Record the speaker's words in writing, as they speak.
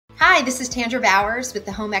Hi, this is Tandra Bowers with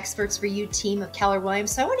the Home Experts for You team of Keller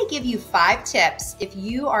Williams. So I want to give you 5 tips if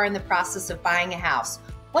you are in the process of buying a house,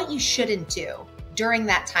 what you shouldn't do during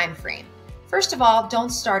that time frame. First of all,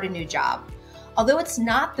 don't start a new job. Although it's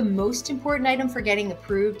not the most important item for getting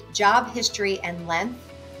approved, job history and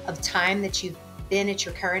length of time that you've been at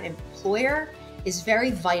your current employer is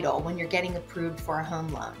very vital when you're getting approved for a home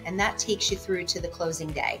loan, and that takes you through to the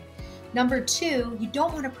closing day. Number 2, you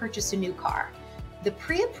don't want to purchase a new car. The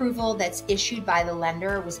pre-approval that's issued by the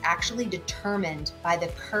lender was actually determined by the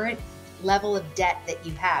current level of debt that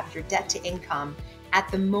you have, your debt to income, at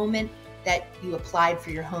the moment that you applied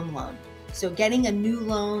for your home loan. So getting a new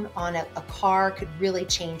loan on a car could really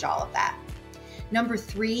change all of that. Number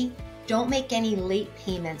 3, don't make any late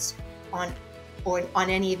payments on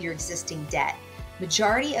any of your existing debt.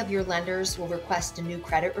 Majority of your lenders will request a new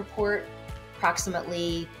credit report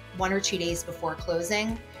approximately 1 or 2 days before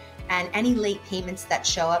closing, and any late payments that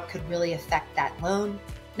show up could really affect that loan.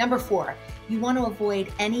 Number 4, you want to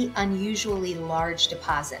avoid any unusually large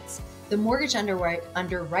deposits. The mortgage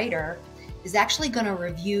underwriter is actually going to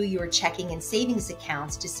review your checking and savings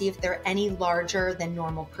accounts to see if there are any larger than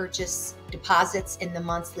normal purchase deposits in the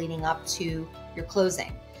months leading up to your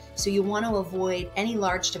closing. So you want to avoid any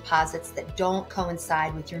large deposits that don't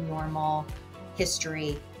coincide with your normal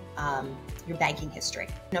history, your banking history.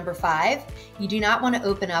 Number 5, you do not want to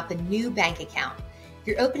open up a new bank account. If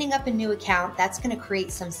you're opening up a new account, that's going to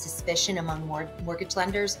create some suspicion among mortgage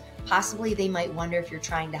lenders. Possibly they might wonder if you're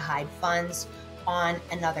trying to hide funds on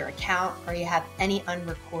another account or you have any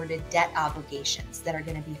unrecorded debt obligations that are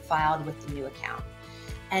going to be filed with the new account.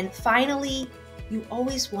 And finally, you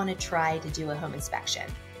always want to try to do a home inspection.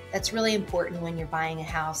 That's really important when you're buying a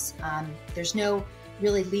house. There's no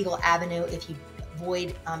really legal avenue if you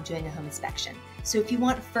avoid doing a home inspection. So if you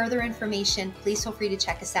want further information, please feel free to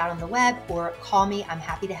check us out on the web or call me. I'm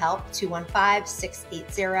happy to help.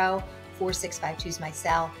 215-680-4652 is my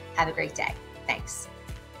cell. Have a great day. Thanks.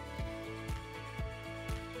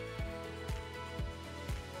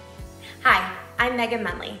 Hi, I'm Megan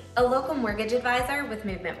Munley, a local mortgage advisor with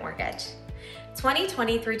Movement Mortgage.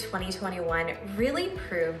 2020 through 2021 really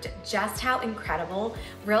proved just how incredible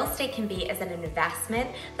real estate can be as an investment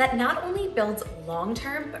that not only builds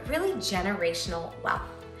long-term, but really generational wealth.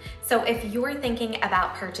 So if you're thinking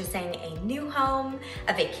about purchasing a new home,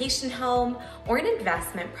 a vacation home, or an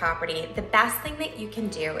investment property, the best thing that you can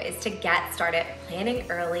do is to get started planning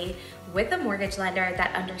early with a mortgage lender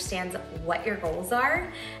that understands what your goals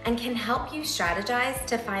are and can help you strategize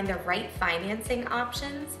to find the right financing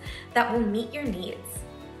options that will meet your needs.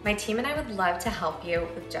 My team and I would love to help you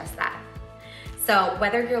with just that. So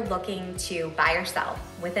whether you're looking to buy or sell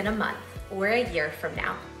within a month or a year from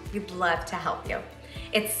now, we'd love to help you.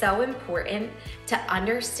 It's so important to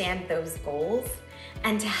understand those goals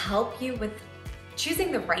and to help you with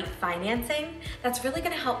choosing the right financing that's really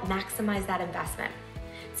going to help maximize that investment.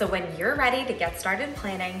 So when you're ready to get started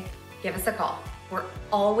planning, give us a call. We're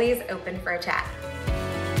always open for a chat.